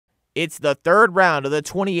It's the third round of the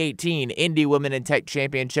 2018 Indy Women in Tech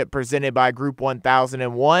Championship presented by Group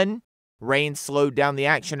 1001. Rain slowed down the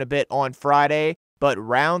action a bit on Friday, but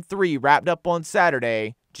round 3 wrapped up on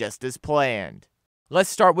Saturday just as planned. Let's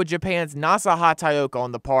start with Japan's Nasa Hataoka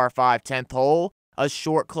on the par 5 10th hole, a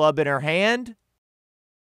short club in her hand,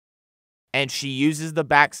 and she uses the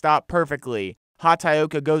backstop perfectly.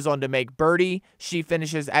 Hataoka goes on to make birdie. She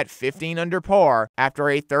finishes at 15 under par after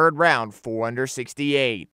a third round 4 under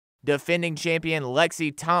 68. Defending champion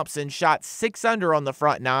Lexi Thompson shot 6 under on the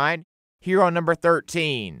front 9 here on number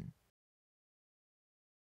 13.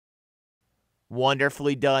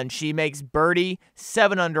 Wonderfully done. She makes birdie,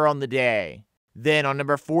 7 under on the day. Then on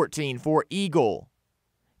number 14 for Eagle.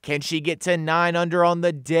 Can she get to 9 under on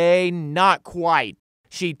the day? Not quite.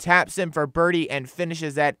 She taps in for birdie and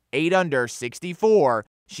finishes at 8 under 64.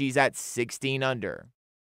 She's at 16 under.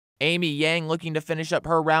 Amy Yang looking to finish up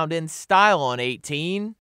her round in style on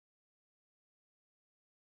 18.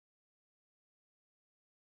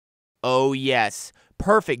 Oh yes,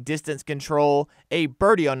 perfect distance control, a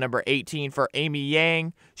birdie on number 18 for Amy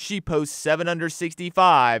Yang. She posts 7 under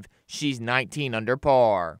 65, she's 19 under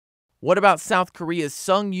par. What about South Korea's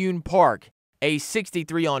Sung-hyun Park? A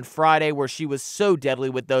 63 on Friday where she was so deadly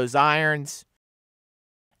with those irons.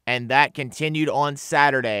 And that continued on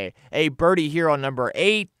Saturday, a birdie here on number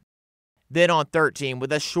 8, then on 13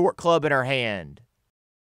 with a short club in her hand.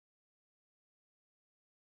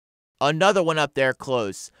 Another one up there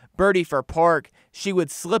close. Birdie for Park. She would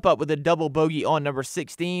slip up with a double bogey on number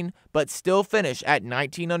 16, but still finish at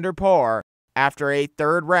 19 under par after a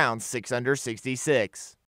third round 6 under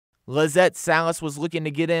 66. Lizette Salas was looking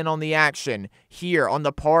to get in on the action here on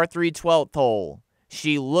the par 3 12th hole.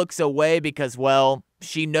 She looks away because, well,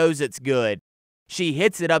 she knows it's good. She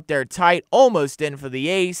hits it up there tight, almost in for the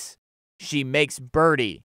ace. She makes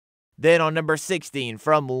birdie. Then on number 16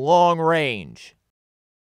 from long range.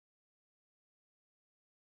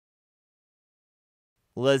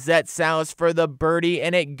 Lizette Salas for the birdie,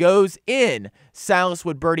 and it goes in. Salas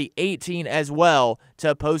would birdie 18 as well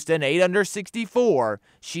to post an 8 under 64.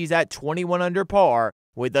 She's at 21 under par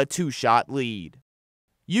with a 2-shot lead.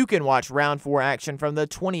 You can watch round 4 action from the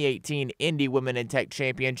 2018 Indy Women in Tech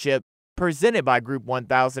Championship presented by Group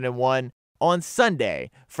 1001 on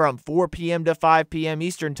Sunday from 4 p.m. to 5 p.m.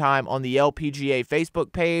 Eastern Time on the LPGA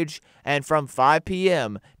Facebook page and from 5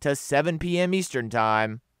 p.m. to 7 p.m. Eastern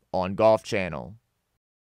Time on Golf Channel.